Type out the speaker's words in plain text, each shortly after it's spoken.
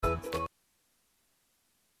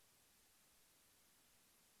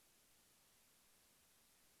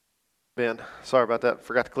Ben. Sorry about that.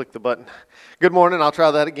 Forgot to click the button. Good morning. I'll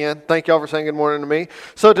try that again. Thank y'all for saying good morning to me.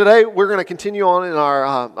 So today we're going to continue on in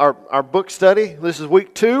our book study. This is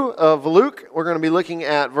week 2 of Luke. We're going to be looking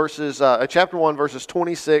at chapter 1, verses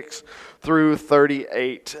 26 through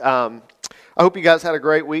 38. I hope you guys had a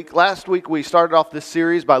great week. Last week we started off this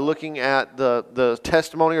series by looking at the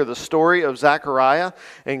testimony or the story of Zechariah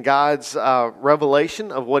and God's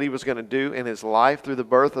revelation of what he was going to do in his life through the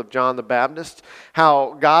birth of John the Baptist.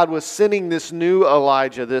 How God was sending this new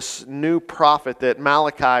Elijah, this new prophet that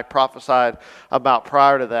Malachi prophesied about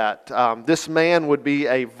prior to that. This man would be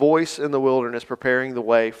a voice in the wilderness preparing the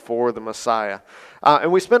way for the Messiah.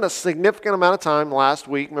 And we spent a significant amount of time last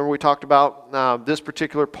week. Remember we talked about this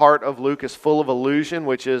particular part of Luke is full of allusion,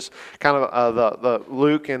 which is kind of the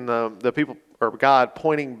Luke and the people or God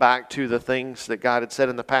pointing back to the things that God had said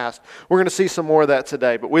in the past. We're going to see some more of that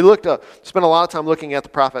today. But we spent a lot of time looking at the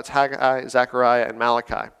prophets Haggai, Zechariah, and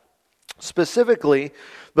Malachi. Specifically,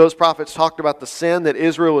 those prophets talked about the sin that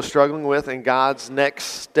Israel was struggling with and God's next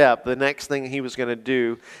step, the next thing he was going to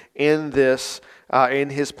do in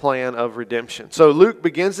his plan of redemption. So Luke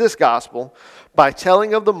begins this gospel by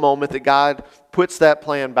telling of the moment that God puts that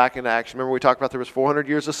plan back into action. Remember we talked about there was 400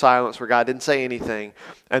 years of silence where God didn't say anything,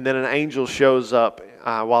 and then an angel shows up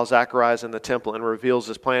while Zechariah is in the temple and reveals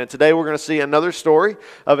his plan. And today we're going to see another story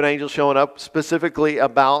of an angel showing up specifically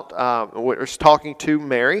about talking to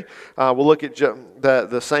Mary. We'll look at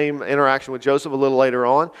the same interaction with Joseph a little later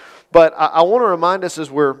on. But I want to remind us as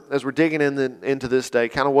we're digging into this day,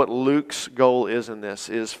 kind of what Luke's goal is in this.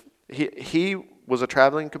 Is he was a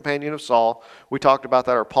traveling companion of Saul. We talked about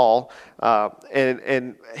that, or Paul.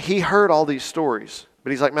 And he heard all these stories. But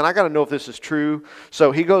he's like, man, I got to know if this is true.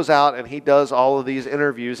 So he goes out and he does all of these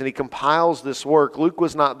interviews and he compiles this work. Luke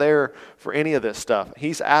was not there for any of this stuff.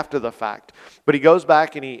 He's after the fact. But he goes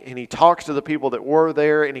back and he talks to the people that were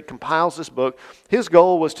there and he compiles this book. His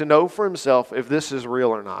goal was to know for himself if this is real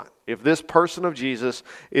or not. If this person of Jesus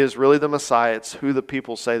is really the Messiah, it's who the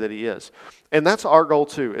people say that he is. And that's our goal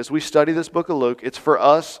too. As we study this book of Luke, it's for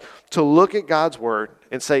us to look at God's word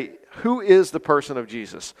and say, who is the person of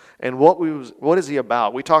Jesus and what is he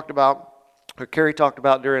about? Carrie talked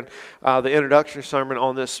about during the introductory sermon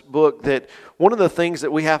on this book that one of the things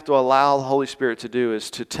that we have to allow the Holy Spirit to do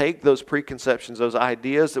is to take those preconceptions, those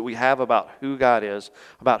ideas that we have about who God is,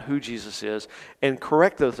 about who Jesus is, and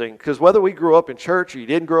correct those things. Because whether we grew up in church or you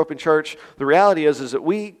didn't grow up in church, the reality is that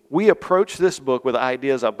we approach this book with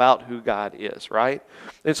ideas about who God is, right?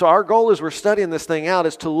 And so our goal as we're studying this thing out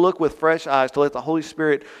is to look with fresh eyes, to let the Holy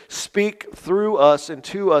Spirit speak through us and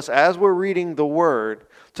to us as we're reading the Word,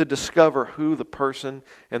 to discover who the person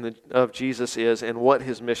of Jesus is and what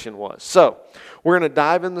his mission was. So, we're going to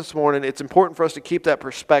dive in this morning. It's important for us to keep that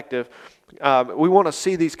perspective. We want to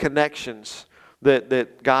see these connections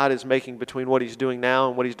that God is making between what he's doing now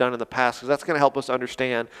and what he's done in the past, because that's going to help us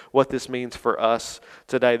understand what this means for us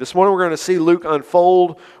today. This morning we're going to see Luke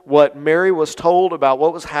unfold what Mary was told about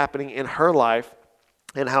what was happening in her life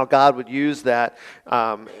and how God would use that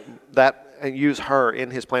and use her in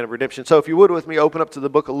his plan of redemption. So if you would with me, open up to the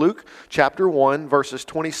book of Luke, chapter 1, verses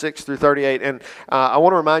 26 through 38. And I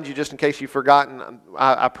want to remind you, just in case you've forgotten,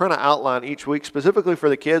 I print an outline each week specifically for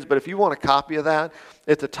the kids, but if you want a copy of that,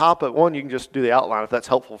 at the top of one, you can just do the outline if that's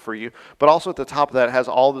helpful for you. But also at the top of that, it has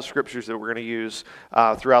all the scriptures that we're going to use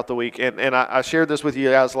throughout the week. And I shared this with you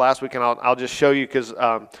guys last week, and I'll just show you because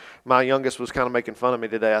my youngest was kind of making fun of me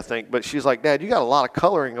today, I think. But she's like, Dad, you got a lot of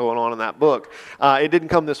coloring going on in that book. It didn't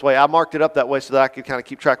come this way. I marked it up that way so that I could kind of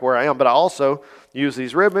keep track of where I am. But I also use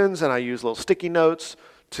these ribbons, and I use little sticky notes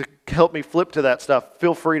to help me flip to that stuff.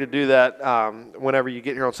 Feel free to do that whenever you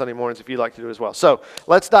get here on Sunday mornings if you'd like to do as well. So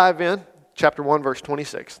let's dive in. Chapter 1, verse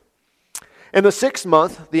 26. In the 6th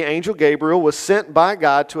month, the angel Gabriel was sent by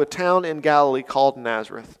God to a town in Galilee called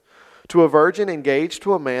Nazareth, to a virgin engaged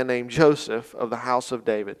to a man named Joseph of the house of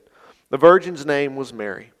David. The virgin's name was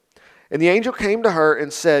Mary. And the angel came to her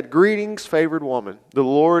and said, "Greetings, favored woman, the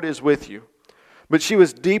Lord is with you." But she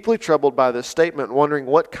was deeply troubled by this statement, wondering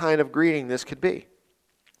what kind of greeting this could be.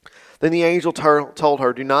 Then the angel told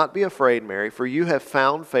her, "Do not be afraid, Mary, for you have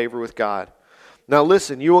found favor with God. Now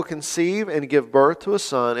listen, you will conceive and give birth to a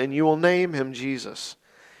son, and you will name him Jesus.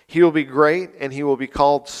 He will be great, and he will be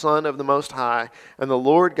called Son of the Most High, and the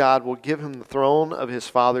Lord God will give him the throne of his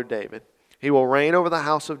father David. He will reign over the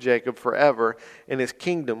house of Jacob forever, and his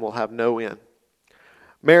kingdom will have no end."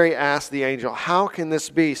 Mary asked the angel, "How can this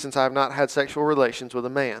be, since I have not had sexual relations with a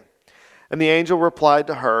man?" And the angel replied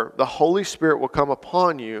to her, "The Holy Spirit will come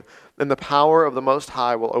upon you, and the power of the Most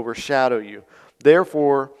High will overshadow you.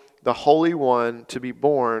 Therefore, the Holy One to be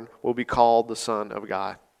born will be called the Son of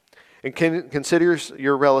God." And consider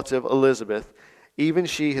your relative Elizabeth. Even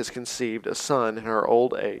she has conceived a son in her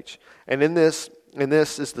old age. And this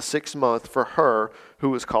is the 6th month for her who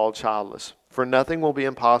was called childless. For nothing will be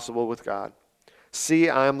impossible with God. See,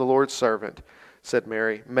 I am the Lord's servant, said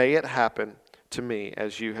Mary. May it happen to me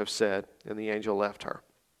as you have said. And the angel left her.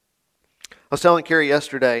 I was telling Carrie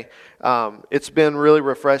yesterday, it's been really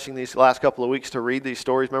refreshing these last couple of weeks to read these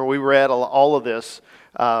stories. Remember, we read all of this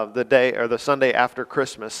the Sunday after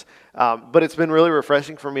Christmas. But it's been really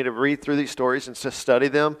refreshing for me to read through these stories and to study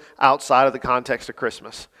them outside of the context of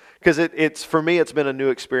Christmas. Because for me, it's been a new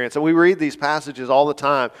experience. And we read these passages all the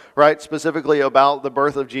time, right? Specifically about the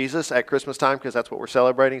birth of Jesus at Christmas time, because that's what we're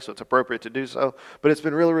celebrating, so it's appropriate to do so. But it's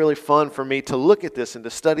been really, really fun for me to look at this and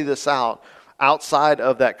to study this outside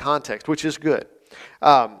of that context, which is good.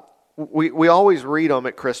 We always read them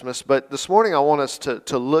at Christmas, but this morning I want us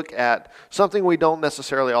to look at something we don't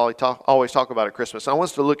necessarily always talk about at Christmas. I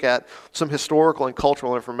want us to look at some historical and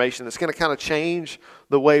cultural information that's going to kind of change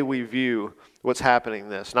the way we view what's happening in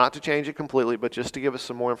this. Not to change it completely, but just to give us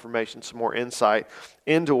some more information, some more insight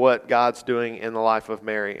into what God's doing in the life of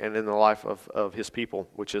Mary and in the life of his people,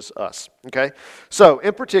 which is us. Okay? So,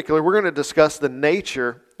 in particular, we're going to discuss the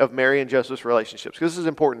nature of Mary and Joseph's relationships, because this is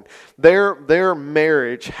important. Their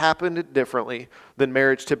marriage happened differently than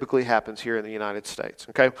marriage typically happens here in the United States.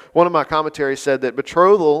 Okay? One of my commentaries said that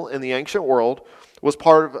betrothal in the ancient world was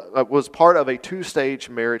part of a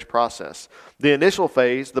 2-stage marriage process. The initial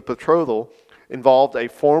phase, the betrothal, involved a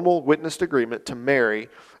formal witnessed agreement to marry,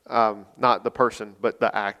 not the person, but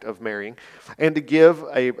the act of marrying, and to give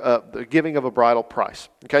the giving of a bridal price.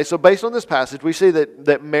 Okay, so based on this passage, we see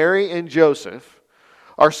that Mary and Joseph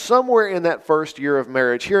are somewhere in that first year of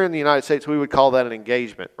marriage. Here in the United States, we would call that an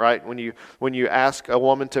engagement, right? When you ask a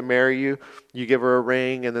woman to marry you, you give her a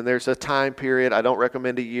ring, and then there's a time period. I don't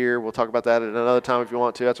recommend a year. We'll talk about that at another time if you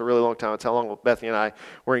want to. That's a really long time. That's how long Bethany and I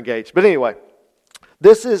were engaged. But anyway,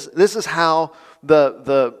 this is how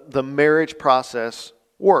the marriage process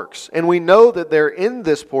works. And we know that they're in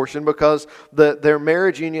this portion because their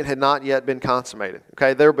marriage union had not yet been consummated.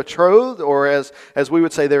 Okay, they're betrothed, or as we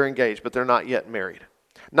would say, they're engaged, but they're not yet married.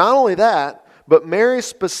 Not only that, but Mary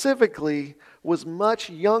specifically was much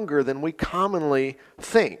younger than we commonly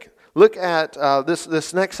think. Look at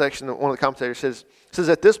this next section that one of the commentators says,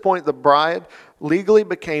 at this point the bride legally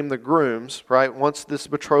became the groom's, right, once this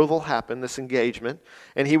betrothal happened, this engagement,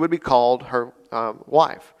 and he would be called her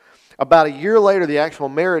wife. About a year later, the actual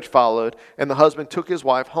marriage followed, and the husband took his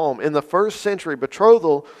wife home. In the first century,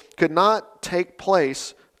 betrothal could take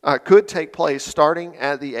place starting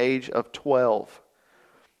at the age of 12.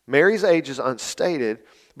 Mary's age is unstated,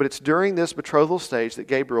 but it's during this betrothal stage that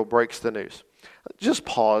Gabriel breaks the news. Just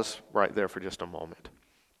pause right there for just a moment.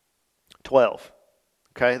 12.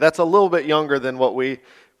 Okay, that's a little bit younger than what we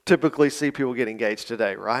typically see people get engaged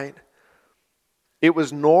today, right? It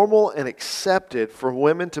was normal and accepted for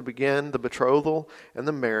women to begin the betrothal and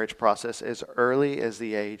the marriage process as early as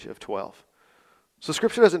the age of 12. So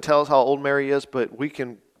Scripture doesn't tell us how old Mary is, but we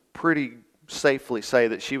can pretty safely say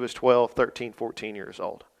that she was 12, 13, 14 years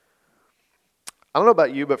old. I don't know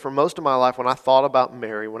about you, but for most of my life, when I thought about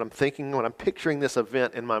Mary, when I'm picturing this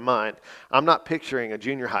event in my mind, I'm not picturing a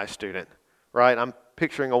junior high student, right? I'm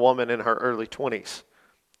picturing a woman in her early 20s,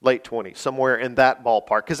 late 20s, somewhere in that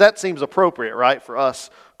ballpark, because that seems appropriate, right, for us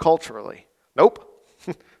culturally. Nope.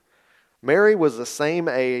 Mary was the same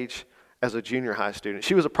age as a junior high student.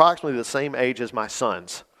 She was approximately the same age as my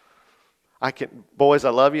sons. Boys, I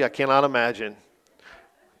love you. I cannot imagine.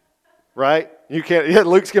 Right? You can't. Yeah,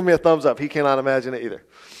 Luke's giving me a thumbs up. He cannot imagine it either.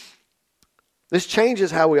 This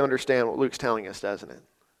changes how we understand what Luke's telling us, doesn't it?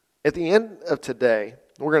 At the end of today,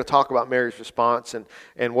 we're going to talk about Mary's response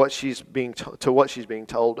and what she's being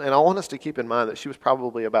told. And I want us to keep in mind that she was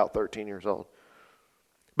probably about 13 years old.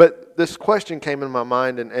 But this question came in my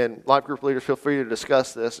mind, and life group leaders, feel free to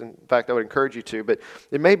discuss this. In fact, I would encourage you to. But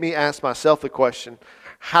it made me ask myself the question,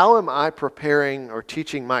 how am I preparing or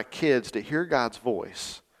teaching my kids to hear God's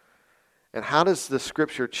voice? And how does the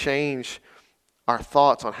Scripture change our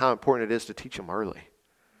thoughts on how important it is to teach them early?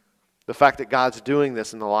 The fact that God's doing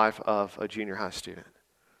this in the life of a junior high student.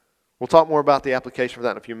 We'll talk more about the application for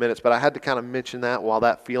that in a few minutes, but I had to kind of mention that while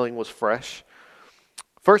that feeling was fresh.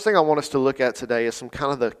 First thing I want us to look at today is some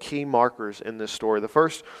kind of the key markers in this story. The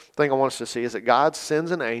first thing I want us to see is that God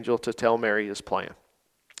sends an angel to tell Mary his plan.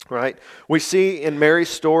 Right? We see in Mary's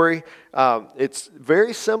story, it's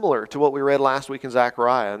very similar to what we read last week in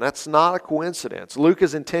Zechariah, and that's not a coincidence. Luke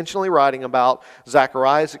is intentionally writing about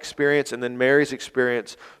Zechariah's experience and then Mary's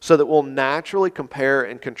experience so that we'll naturally compare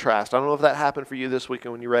and contrast. I don't know if that happened for you this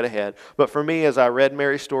weekend when you read ahead, but for me, as I read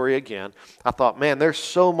Mary's story again, I thought, man, there's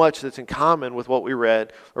so much that's in common with what we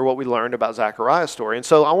read or what we learned about Zechariah's story. And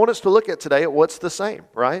so I want us to look at today at what's the same,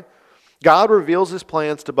 right? God reveals his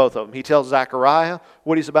plans to both of them. He tells Zechariah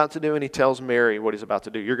what he's about to do, and he tells Mary what he's about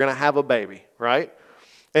to do. You're going to have a baby, right?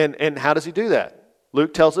 And how does he do that?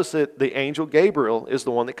 Luke tells us that the angel Gabriel is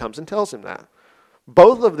the one that comes and tells him that.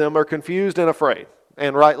 Both of them are confused and afraid,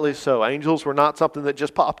 and rightly so. Angels were not something that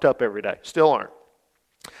just popped up every day. Still aren't.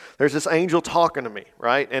 There's this angel talking to me,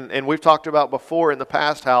 right? And we've talked about before in the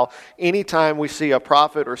past how anytime we see a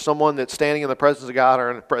prophet or someone that's standing in the presence of God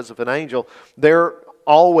or in the presence of an angel, their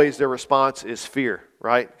response is fear,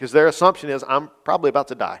 right? Because their assumption is, I'm probably about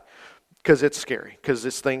to die because it's scary, because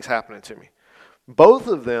this thing's happening to me. Both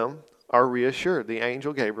of them are reassured. The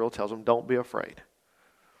angel Gabriel tells them, don't be afraid.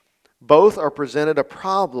 Both are presented a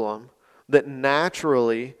problem that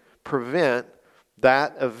naturally prevent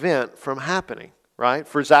that event from happening, right?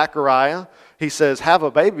 For Zechariah, he says, have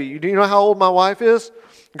a baby. Do you know how old my wife is?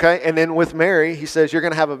 Okay, and then with Mary, he says, you're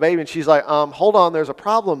going to have a baby. And she's like, hold on, there's a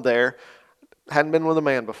problem there. Hadn't been with a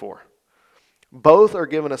man before. Both are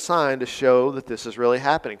given a sign to show that this is really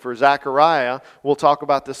happening. For Zechariah, we'll talk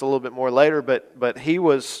about this a little bit more later, but he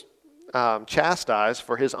was chastised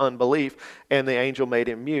for his unbelief, and the angel made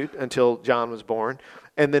him mute until John was born.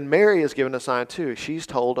 And then Mary is given a sign too. She's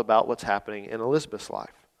told about what's happening in Elizabeth's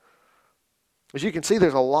life. As you can see,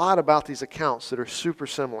 there's a lot about these accounts that are super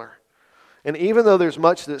similar. And even though there's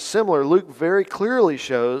much that's similar, Luke very clearly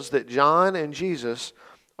shows that John and Jesus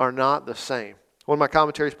are not the same. One of my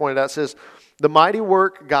commentaries pointed out, says, the mighty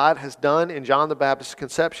work God has done in John the Baptist's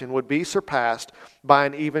conception would be surpassed by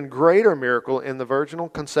an even greater miracle in the virginal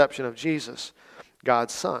conception of Jesus,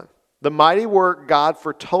 God's Son. The mighty work God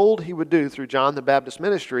foretold he would do through John the Baptist's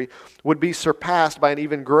ministry would be surpassed by an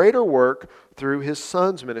even greater work through his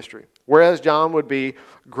Son's ministry. Whereas John would be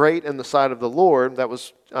great in the sight of the Lord, that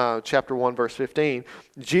was chapter 1, verse 15,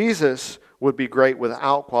 Jesus would be great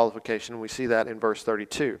without qualification. We see that in verse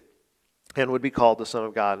 32. And would be called the Son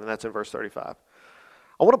of God, and that's in verse 35.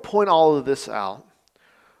 I want to point all of this out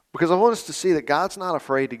because I want us to see that God's not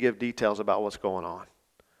afraid to give details about what's going on.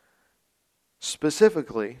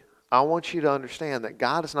 Specifically, I want you to understand that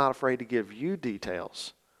God is not afraid to give you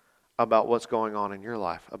details about what's going on in your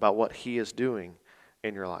life, about what he is doing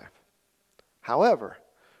in your life. However,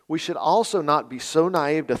 we should also not be so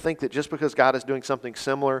naive to think that just because God is doing something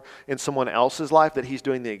similar in someone else's life, that he's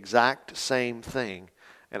doing the exact same thing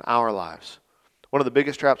in our lives. One of the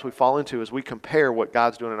biggest traps we fall into is we compare what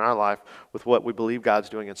God's doing in our life with what we believe God's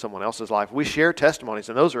doing in someone else's life. We share testimonies,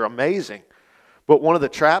 and those are amazing. But one of the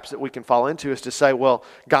traps that we can fall into is to say, well,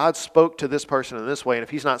 God spoke to this person in this way, and if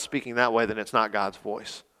he's not speaking that way, then it's not God's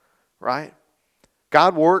voice, right?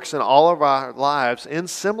 God works in all of our lives in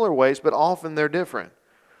similar ways, but often they're different.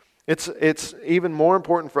 It's even more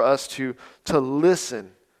important for us to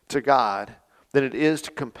listen to God than it is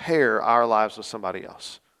to compare our lives with somebody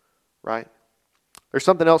else, right? There's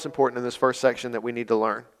something else important in this first section that we need to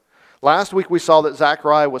learn. Last week we saw that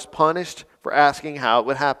Zechariah was punished for asking how it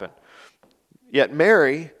would happen. Yet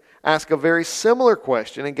Mary asked a very similar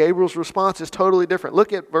question, and Gabriel's response is totally different.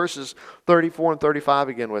 Look at verses 34 and 35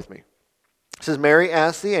 again with me. It says, Mary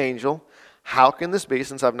asked the angel, how can this be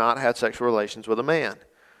since I've not had sexual relations with a man?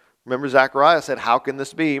 Remember, Zechariah said, how can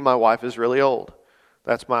this be? My wife is really old.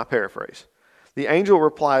 That's my paraphrase. The angel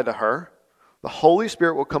replied to her, the Holy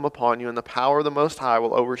Spirit will come upon you, and the power of the Most High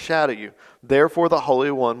will overshadow you. Therefore, the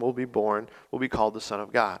Holy One will be born, will be called the Son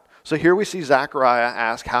of God. So here we see Zechariah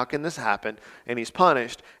ask, how can this happen? And he's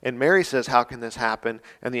punished. And Mary says, how can this happen?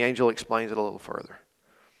 And the angel explains it a little further.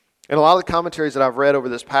 And a lot of the commentaries that I've read over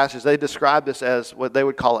this passage, they describe this as what they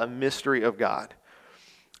would call a mystery of God.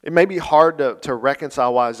 It may be hard to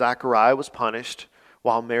reconcile why Zechariah was punished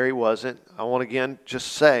while Mary wasn't. I want to again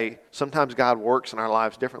just say, sometimes God works in our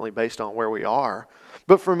lives differently based on where we are.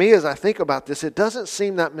 But for me, as I think about this, it doesn't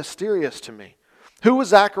seem that mysterious to me. Who was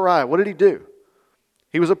Zechariah? What did he do?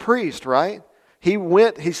 He was a priest, right? He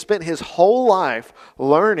spent his whole life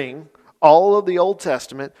learning all of the Old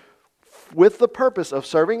Testament with the purpose of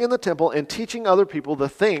serving in the temple and teaching other people the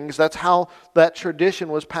things. That's how that tradition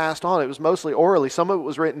was passed on. It was mostly orally. Some of it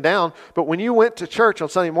was written down. But when you went to church on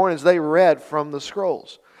Sunday mornings, they read from the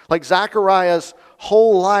scrolls. Like Zechariah's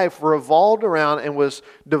whole life revolved around and was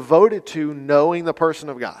devoted to knowing the person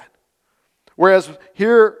of God. Whereas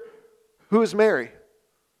here, who is Mary?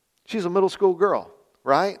 She's a middle school girl.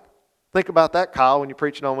 right? Think about that, Kyle, when you're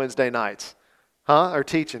preaching on Wednesday nights, or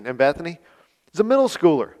teaching. And Bethany, he's a middle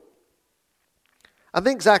schooler. I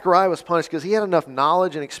think Zechariah was punished because he had enough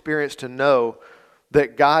knowledge and experience to know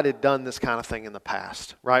that God had done this kind of thing in the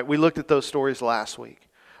past, right? We looked at those stories last week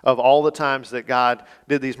of all the times that God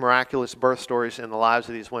did these miraculous birth stories in the lives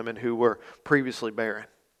of these women who were previously barren.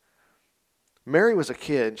 Mary was a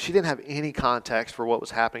kid. She didn't have any context for what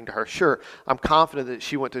was happening to her. Sure, I'm confident that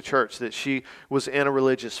she went to church, that she was in a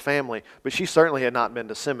religious family, but she certainly had not been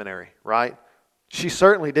to seminary, right? She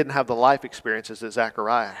certainly didn't have the life experiences that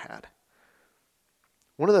Zechariah had.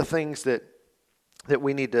 One of the things that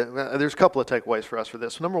we need to, there's a couple of takeaways for us for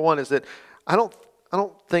this. Number one is that I don't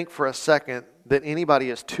think for a second that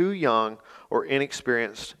anybody is too young or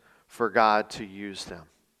inexperienced for God to use them.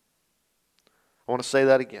 I want to say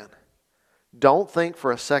that again. Don't think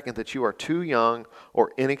for a second that you are too young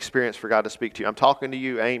or inexperienced for God to speak to you. I'm talking to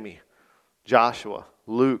you, Amy, Joshua,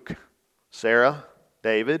 Luke, Sarah,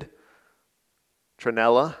 David,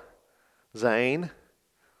 Trinella, Zane,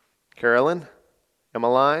 Carolyn,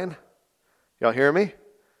 Emmeline. Y'all hear me?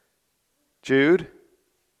 Jude,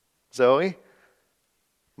 Zoe,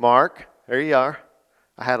 Mark. There you are.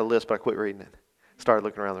 I had a list, but I quit reading it. Started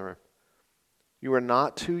looking around the room. You are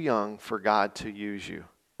not too young for God to use you.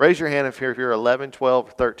 Raise your hand if you're 11,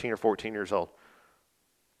 12, 13, or 14 years old.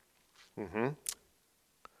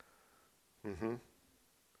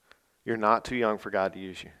 You're not too young for God to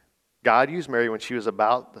use you. God used Mary when she was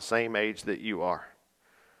about the same age that you are.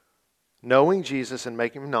 Knowing Jesus and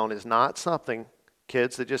making him known is not something,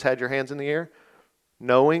 kids that just had your hands in the air,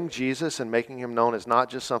 knowing Jesus and making him known is not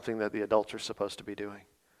just something that the adults are supposed to be doing.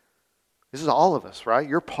 This is all of us, right?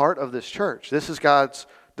 You're part of this church. This is God's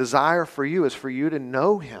desire for you, is for you to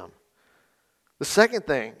know him. The second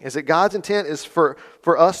thing is that God's intent is for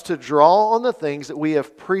us to draw on the things that we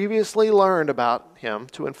have previously learned about him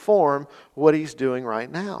to inform what he's doing right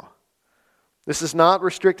now. This is not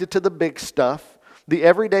restricted to the big stuff. The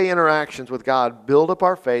everyday interactions with God build up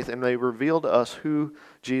our faith and they reveal to us who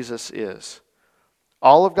Jesus is.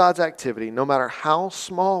 All of God's activity, no matter how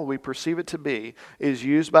small we perceive it to be, is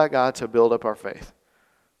used by God to build up our faith,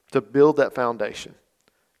 to build that foundation.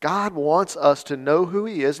 God wants us to know who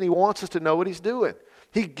he is, and he wants us to know what he's doing.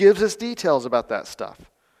 He gives us details about that stuff.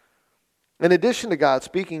 In addition to God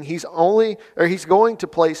speaking, he's going to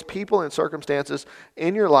place people and circumstances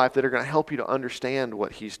in your life that are going to help you to understand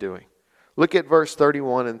what he's doing. Look at verse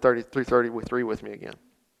 31 and 33 with me again.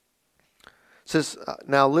 It says,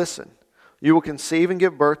 now listen, you will conceive and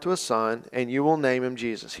give birth to a son, and you will name him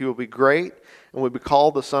Jesus. He will be great and will be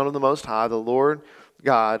called the Son of the Most High. The Lord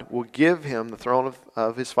God will give him the throne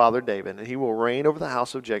of his father David, and he will reign over the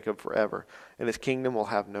house of Jacob forever, and his kingdom will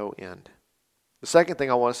have no end. The second thing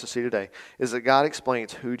I want us to see today is that God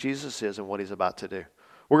explains who Jesus is and what he's about to do.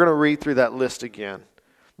 We're going to read through that list again.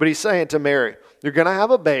 But he's saying to Mary, you're going to have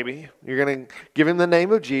a baby, you're going to give him the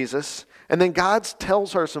name of Jesus, and then God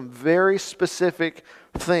tells her some very specific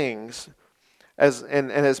things.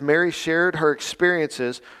 As Mary shared her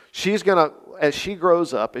experiences, she's going to, as she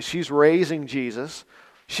grows up, as she's raising Jesus,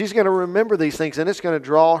 she's going to remember these things, and it's going to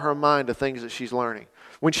draw her mind to things that she's learning.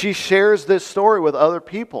 When she shares this story with other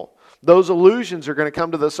people, those allusions are going to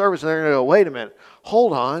come to the surface, and they're going to go, wait a minute,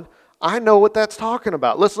 hold on, I know what that's talking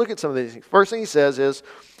about. Let's look at some of these things. First thing he says is,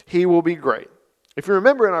 he will be great. If you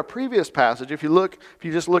remember in our previous passage, if you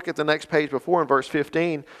just look at the next page before in verse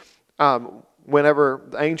 15, whenever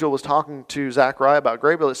the angel was talking to Zechariah about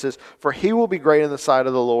Gabriel, it says, for he will be great in the sight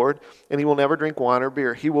of the Lord, and he will never drink wine or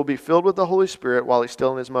beer. He will be filled with the Holy Spirit while he's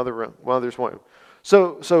still in his mother's womb.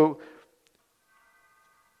 So,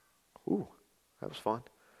 that was fun.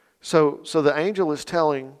 So the angel is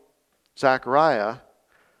telling Zechariah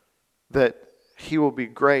that he will be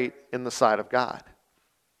great in the sight of God.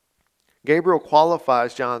 Gabriel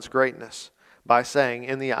qualifies John's greatness by saying,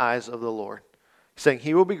 in the eyes of the Lord. Saying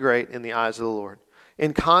he will be great in the eyes of the Lord.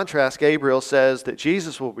 In contrast, Gabriel says that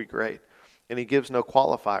Jesus will be great, and he gives no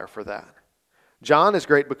qualifier for that. John is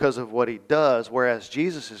great because of what he does, whereas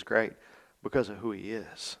Jesus is great because of who he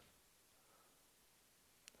is.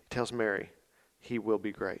 He tells Mary he will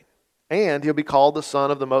be great. And he'll be called the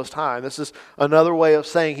Son of the Most High. And this is another way of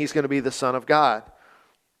saying he's going to be the Son of God.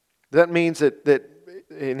 That means that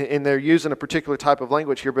and they're using a particular type of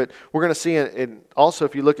language here, but we're going to see also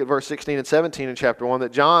if you look at verse 16 and 17 in chapter 1,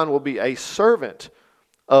 that John will be a servant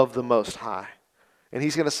of the Most High. And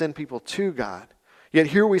he's going to send people to God. Yet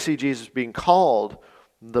here we see Jesus being called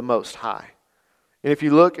the Most High. And if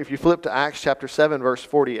you flip to Acts chapter 7, verse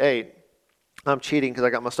 48, I'm cheating because I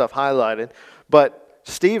got my stuff highlighted, but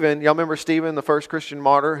Stephen, y'all remember Stephen, the first Christian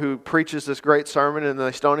martyr who preaches this great sermon and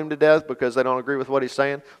they stone him to death because they don't agree with what he's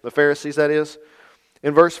saying? The Pharisees, that is.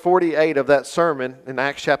 In verse 48 of that sermon, in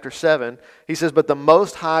Acts chapter 7, he says, "But the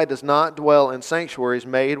Most High does not dwell in sanctuaries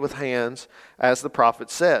made with hands, as the prophet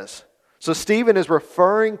says." So Stephen is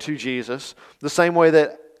referring to Jesus the same way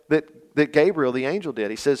that Gabriel, the angel, did.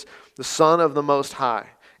 He says, the Son of the Most High.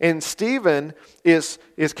 And Stephen is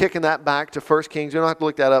kicking that back to 1 Kings. You don't have to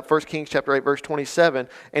look that up. 1 Kings chapter 8, verse 27.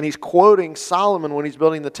 And he's quoting Solomon when he's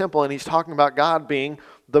building the temple, and he's talking about God being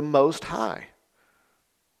the Most High.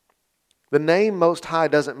 The name Most High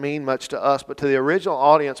doesn't mean much to us, but to the original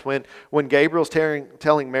audience, when Gabriel's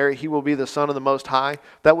telling Mary he will be the Son of the Most High,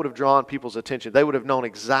 that would have drawn people's attention. They would have known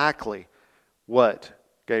exactly what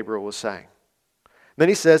Gabriel was saying. Then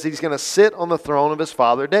he says he's going to sit on the throne of his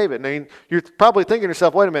father David. Now, you're probably thinking to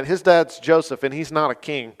yourself, wait a minute, his dad's Joseph and he's not a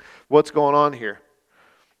king. What's going on here?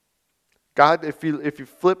 God, if you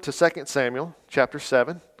flip to 2 Samuel chapter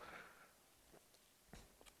 7.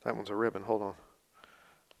 That one's a ribbon. Hold on.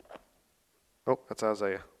 Oh, that's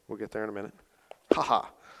Isaiah. We'll get there in a minute. Ha.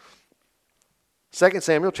 2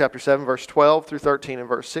 Samuel chapter 7, verse 12 through 13 and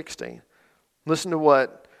verse 16. Listen to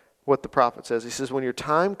what the prophet says. He says, "When your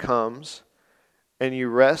time comes and you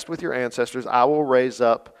rest with your ancestors, I will raise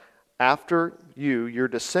up after you your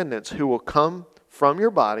descendants who will come from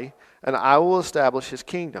your body, and I will establish his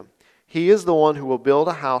kingdom. He is the one who will build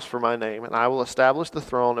a house for my name, and I will establish the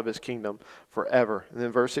throne of his kingdom forever." And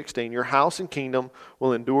then verse 16, "Your house and kingdom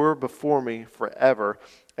will endure before me forever,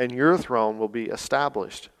 and your throne will be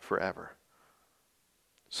established forever."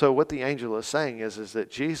 So what the angel is saying is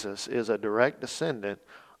that Jesus is a direct descendant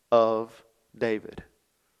of David.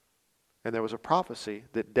 And there was a prophecy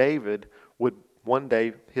that David would, one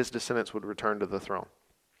day, his descendants would return to the throne.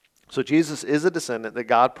 So Jesus is a descendant that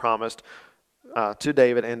God promised to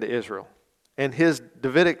David and to Israel. And his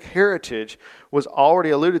Davidic heritage was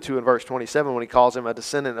already alluded to in verse 27 when he calls him a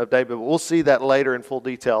descendant of David. But we'll see that later in full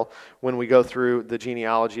detail when we go through the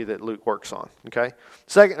genealogy that Luke works on. Okay?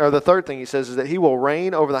 The third thing he says is that he will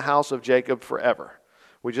reign over the house of Jacob forever.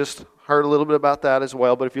 We just heard a little bit about that as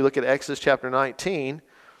well. But if you look at Exodus chapter 19,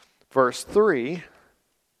 verse 3,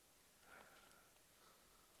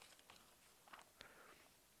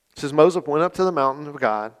 it says, "Moses went up to the mountain of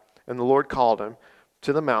God, and the Lord called him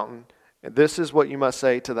to the mountain. And this is what you must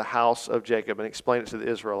say to the house of Jacob," and explain it to the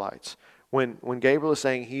Israelites. When Gabriel is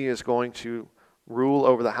saying he is going to rule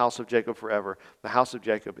over the house of Jacob forever, the house of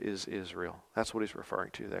Jacob is Israel. That's what he's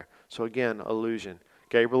referring to there. So again, allusion.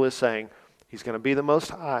 Gabriel is saying he's going to be the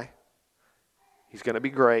Most High. He's going to be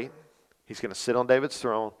great. He's going to sit on David's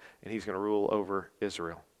throne, and he's going to rule over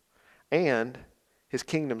Israel. And his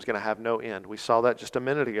kingdom's going to have no end. We saw that just a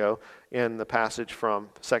minute ago in the passage from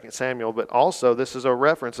 2 Samuel, but also this is a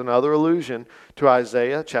reference, another allusion to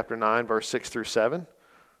Isaiah chapter 9, verse 6 through 7.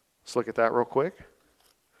 Let's look at that real quick.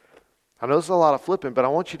 I know there's a lot of flipping, but I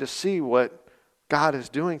want you to see what God is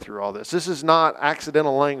doing through all this. This is not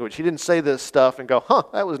accidental language. He didn't say this stuff and go,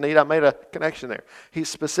 that was neat, I made a connection there. He's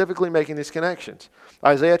specifically making these connections.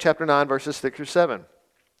 Isaiah chapter 9, verses 6 through 7.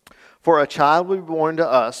 "For a child will be born to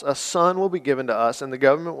us, a son will be given to us, and the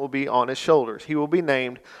government will be on his shoulders. He will be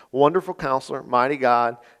named Wonderful Counselor, Mighty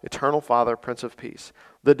God, Eternal Father, Prince of Peace.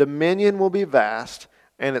 The dominion will be vast,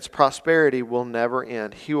 and its prosperity will never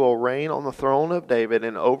end. He will reign on the throne of David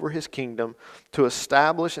and over his kingdom to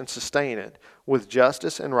establish and sustain it with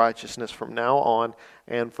justice and righteousness from now on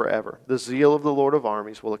and forever. The zeal of the Lord of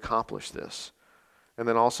armies will accomplish this." And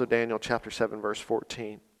then also Daniel chapter 7, verse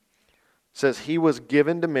 14. Says, "He was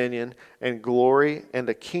given dominion and glory and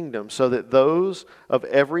a kingdom so that those of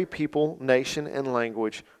every people, nation, and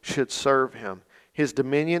language should serve him. His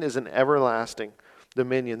dominion is an everlasting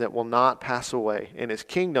dominion that will not pass away, and his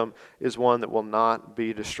kingdom is one that will not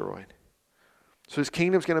be destroyed." So his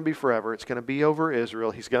kingdom's going to be forever. It's going to be over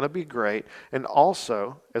Israel. He's going to be great. And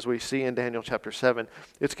also, as we see in Daniel chapter 7,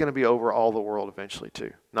 it's going to be over all the world eventually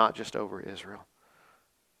too, not just over Israel.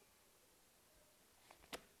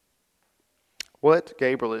 What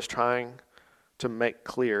Gabriel is trying to make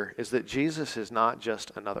clear is that Jesus is not just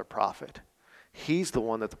another prophet. He's the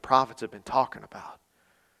one that the prophets have been talking about.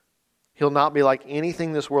 He'll not be like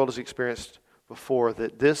anything this world has experienced before,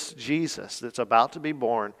 that this Jesus that's about to be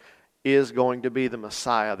born is going to be the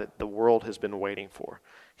Messiah that the world has been waiting for.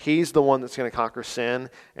 He's the one that's going to conquer sin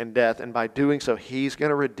and death, and by doing so, he's going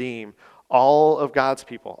to redeem all of God's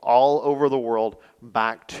people all over the world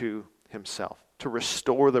back to himself, to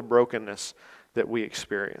restore the brokenness that we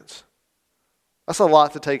experience. That's a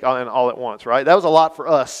lot to take on all at once, right? That was a lot for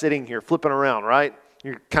us sitting here flipping around, right?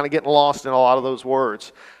 You're kind of getting lost in a lot of those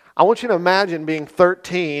words. I want you to imagine being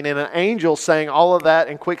 13 and an angel saying all of that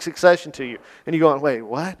in quick succession to you. And you're going, wait,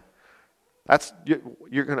 what?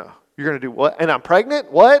 You're gonna do what? And I'm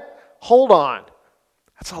pregnant? What? Hold on.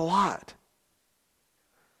 That's a lot.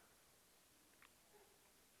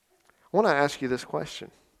 I want to ask you this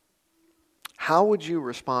question. How would you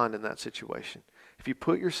respond in that situation? If you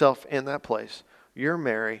put yourself in that place, you're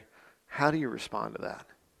Mary, how do you respond to that?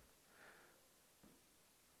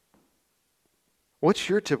 What's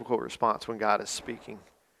your typical response when God is speaking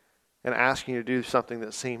and asking you to do something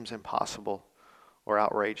that seems impossible or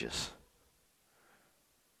outrageous?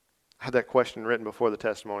 I had that question written before the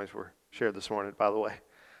testimonies were shared this morning, by the way.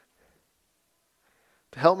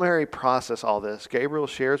 To help Mary process all this, Gabriel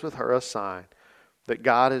shares with her a sign that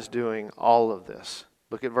God is doing all of this.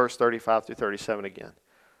 Look at verse 35 through 37 again.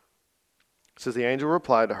 It says, the angel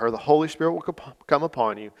replied to her, the Holy Spirit will come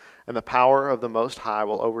upon you, and the power of the Most High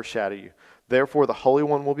will overshadow you. Therefore, the Holy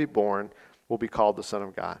One will be called the Son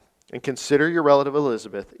of God. And consider your relative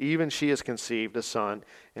Elizabeth, even she has conceived a son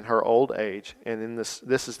in her old age, and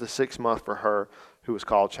this is the 6th month for her who is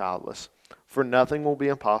called childless. For nothing will be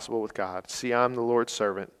impossible with God. See, I am the Lord's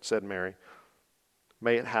servant, said Mary.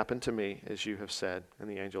 May it happen to me as you have said. And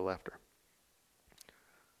the angel left her.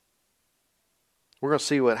 We're going to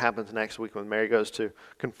see what happens next week when Mary goes to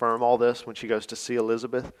confirm all this, when she goes to see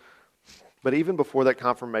Elizabeth. But even before that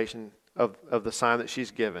confirmation of the sign that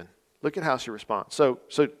she's given, look at how she responds. So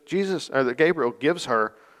Gabriel gives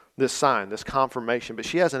her this sign, this confirmation, but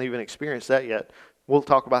she hasn't even experienced that yet. We'll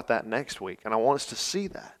talk about that next week, and I want us to see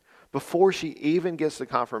that. Before she even gets the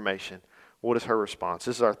confirmation, what is her response?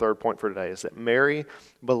 This is our third point for today, is that Mary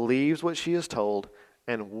believes what she is told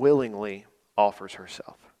and willingly offers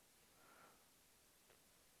herself.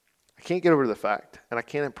 I can't get over the fact, and I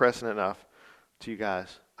can't impress it enough to you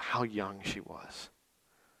guys, how young she was.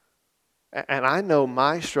 And I know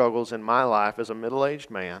my struggles in my life as a middle-aged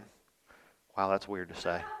man. Wow, that's weird to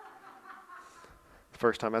say. The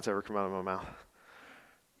first time that's ever come out of my mouth.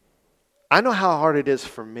 I know how hard it is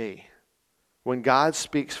for me when God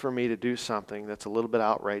speaks for me to do something that's a little bit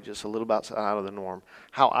outrageous, a little bit out of the norm,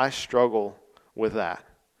 how I struggle with that.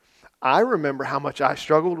 I remember how much I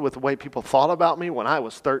struggled with the way people thought about me when I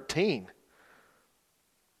was 13.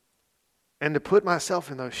 And to put myself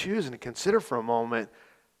in those shoes and to consider for a moment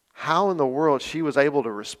how in the world she was able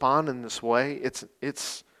to respond in this way,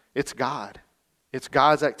 it's God. It's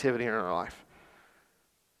God's activity in her life.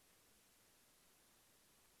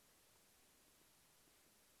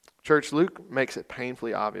 Church, Luke makes it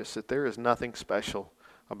painfully obvious that there is nothing special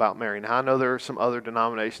about Mary. Now, I know there are some other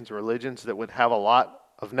denominations and religions that would have a lot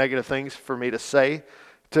of negative things for me to say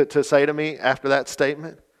to me after that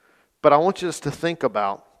statement. But I want you just to think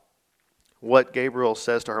about what Gabriel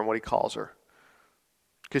says to her and what he calls her.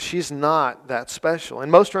 Because she's not that special.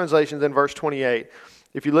 In most translations, in verse 28,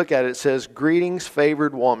 if you look at it, it says, greetings,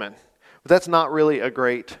 favored woman. But that's not really a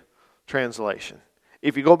great translation.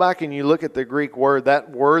 If you go back and you look at the Greek word, that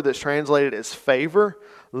word that's translated as favor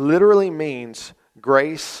literally means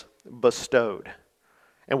grace bestowed.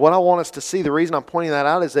 And what I want us to see, the reason I'm pointing that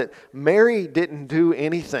out is that Mary didn't do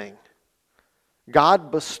anything. God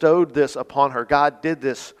bestowed this upon her. God did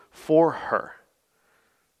this for her.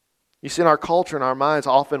 You see, in our culture, in our minds,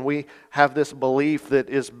 often we have this belief that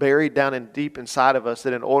is buried down and deep inside of us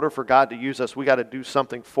that in order for God to use us, we got to do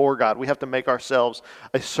something for God. We have to make ourselves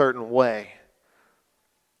a certain way.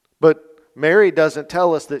 But Mary doesn't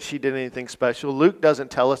tell us that she did anything special. Luke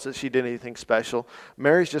doesn't tell us that she did anything special.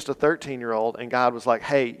 Mary's just a 13-year-old, and God was like,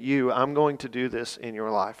 hey, I'm going to do this in your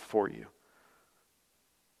life for you.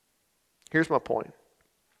 Here's my point,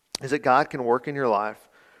 is that God can work in your life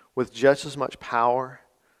with just as much power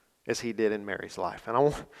as he did in Mary's life. And I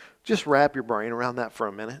want just wrap your brain around that for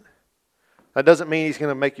a minute. That doesn't mean he's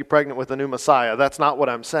going to make you pregnant with a new Messiah. That's not what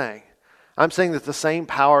I'm saying. I'm saying that the same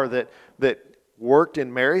power that worked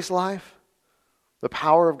in Mary's life, the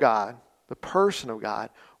power of God, the person of God,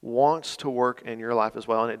 wants to work in your life as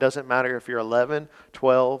well. And it doesn't matter if you're 11,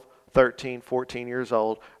 12, 13, 14 years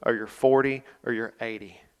old, or you're 40, or you're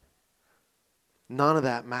 80. None of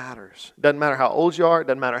that matters. It doesn't matter how old you are. It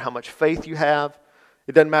doesn't matter how much faith you have.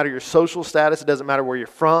 It doesn't matter your social status. It doesn't matter where you're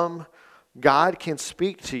from. God can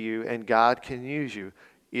speak to you and God can use you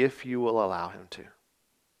if you will allow him to.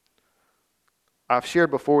 I've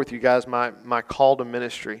shared before with you guys my call to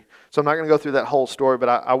ministry. So I'm not going to go through that whole story, but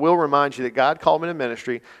I will remind you that God called me to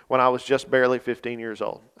ministry when I was just barely 15 years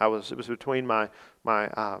old. It was between my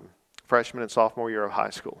freshman and sophomore year of high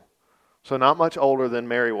school. So not much older than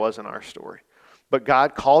Mary was in our story. But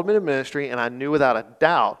God called me to ministry, and I knew without a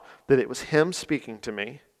doubt that it was him speaking to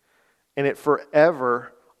me, and it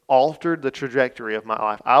forever altered the trajectory of my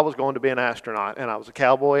life. I was going to be an astronaut, and I was a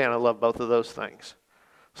cowboy, and I love both of those things.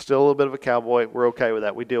 Still a little bit of a cowboy. We're okay with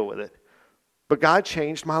that. We deal with it. But God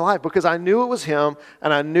changed my life because I knew it was Him,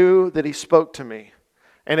 and I knew that He spoke to me.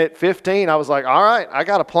 And at 15, I was like, all right, I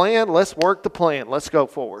got a plan. Let's work the plan. Let's go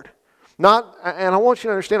forward. And I want you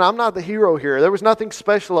to understand, I'm not the hero here. There was nothing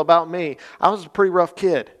special about me. I was a pretty rough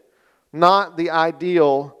kid. Not the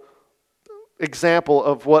ideal example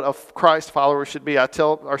of what a Christ follower should be. I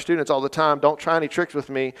tell our students all the time, don't try any tricks with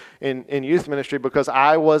me in youth ministry because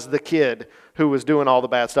I was the kid who was doing all the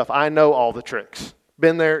bad stuff. I know all the tricks.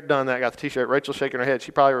 Been there, done that, got the t-shirt. Rachel's shaking her head.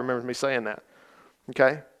 She probably remembers me saying that.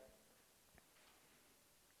 Okay?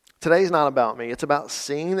 Today's not about me. It's about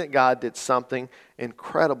seeing that God did something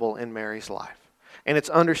incredible in Mary's life. And it's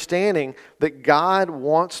understanding that God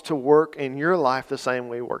wants to work in your life the same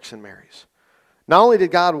way He works in Mary's. Not only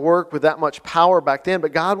did God work with that much power back then,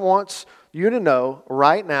 but God wants you to know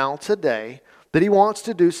right now, today, that He wants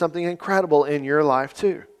to do something incredible in your life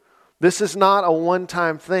too. This is not a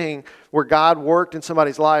one-time thing where God worked in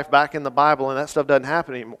somebody's life back in the Bible and that stuff doesn't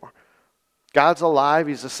happen anymore. God's alive.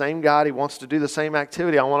 He's the same God. He wants to do the same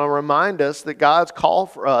activity. I want to remind us that God's call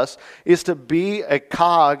for us is to be a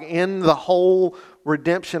cog in the whole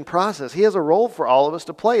redemption process. He has a role for all of us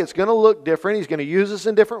to play. It's going to look different. He's going to use us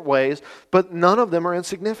in different ways, but none of them are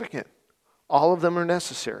insignificant. All of them are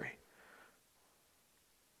necessary.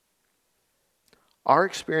 Our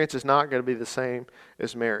experience is not going to be the same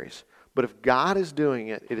as Mary's, but if God is doing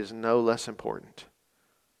it, it is no less important.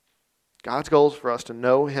 God's goal is for us to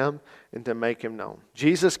know Him and to make Him known.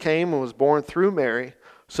 Jesus came and was born through Mary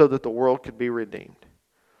so that the world could be redeemed.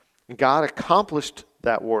 And God accomplished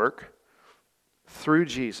that work through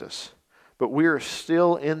Jesus. But we are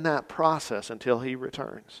still in that process until He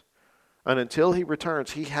returns. And until He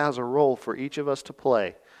returns, He has a role for each of us to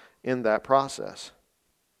play in that process.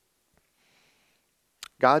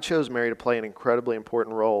 God chose Mary to play an incredibly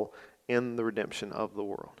important role in the redemption of the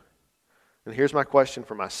world. And here's my question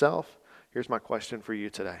for myself. Here's my question for you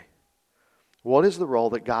today. What is the role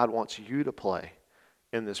that God wants you to play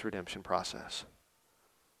in this redemption process?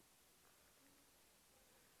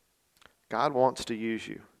 God wants to use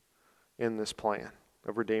you in this plan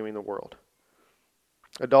of redeeming the world.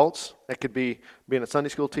 Adults, that could be being a Sunday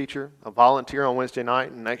school teacher, a volunteer on Wednesday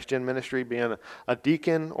night in Next Gen Ministry, being a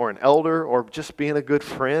deacon or an elder, or just being a good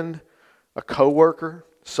friend, a coworker,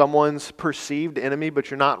 someone's perceived enemy, but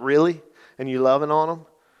you're not really, and you loving on them.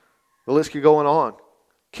 The list could go on.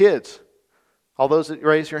 Kids, all those that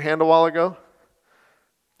raised your hand a while ago,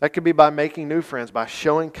 that could be by making new friends, by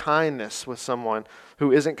showing kindness with someone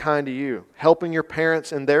who isn't kind to you, helping your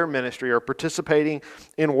parents in their ministry, or participating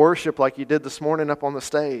in worship like you did this morning up on the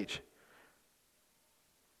stage.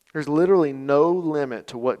 There's literally no limit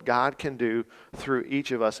to what God can do through each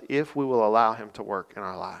of us if we will allow Him to work in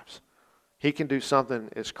our lives. He can do something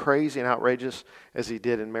as crazy and outrageous as He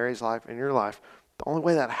did in Mary's life, in your life. The only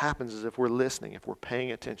way that happens is if we're listening, if we're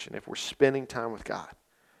paying attention, if we're spending time with God.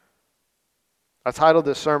 I titled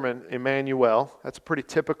this sermon, Emmanuel. That's a pretty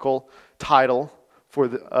typical title for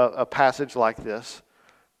a passage like this.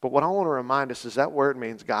 But what I want to remind us is that word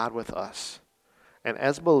means God with us. And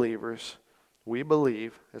as believers, we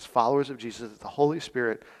believe, as followers of Jesus, that the Holy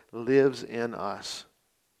Spirit lives in us.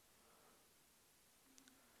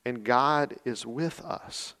 And God is with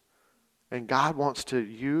us. And God wants to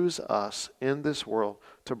use us in this world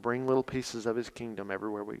to bring little pieces of His kingdom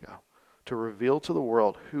everywhere we go. To reveal to the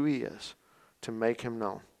world who He is. To make Him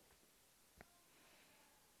known.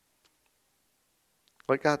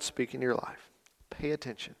 Let God speak into your life. Pay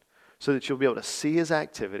attention so that you'll be able to see His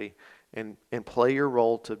activity and play your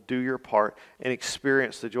role to do your part and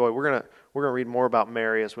experience the joy. We're gonna read more about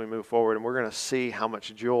Mary as we move forward, and we're going to see how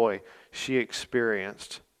much joy she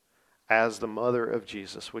experienced as the mother of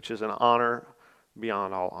Jesus, which is an honor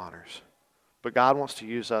beyond all honors. But God wants to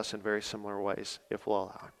use us in very similar ways if we'll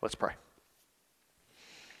allow Him. Let's pray.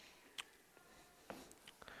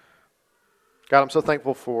 God, I'm so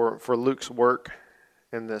thankful for Luke's work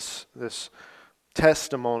and this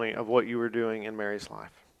testimony of what you were doing in Mary's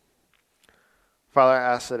life. Father,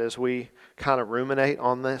 I ask that as we kind of ruminate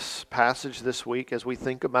on this passage this week, as we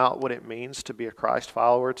think about what it means to be a Christ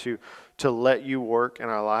follower, to let you work in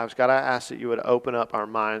our lives, God, I ask that you would open up our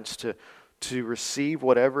minds to receive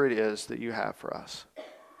whatever it is that you have for us.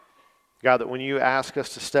 God, that when you ask us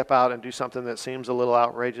to step out and do something that seems a little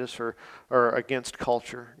outrageous or against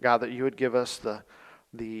culture, God, that you would give us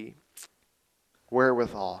the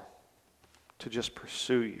wherewithal to just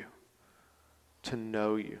pursue you, to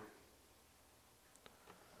know you.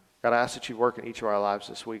 God, I ask that you work in each of our lives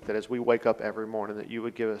this week, that as we wake up every morning, that you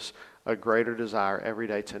would give us a greater desire every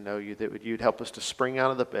day to know you, that you'd help us to spring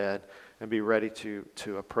out of the bed and be ready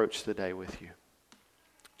to approach the day with you.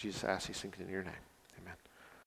 Jesus, I ask these things in your name.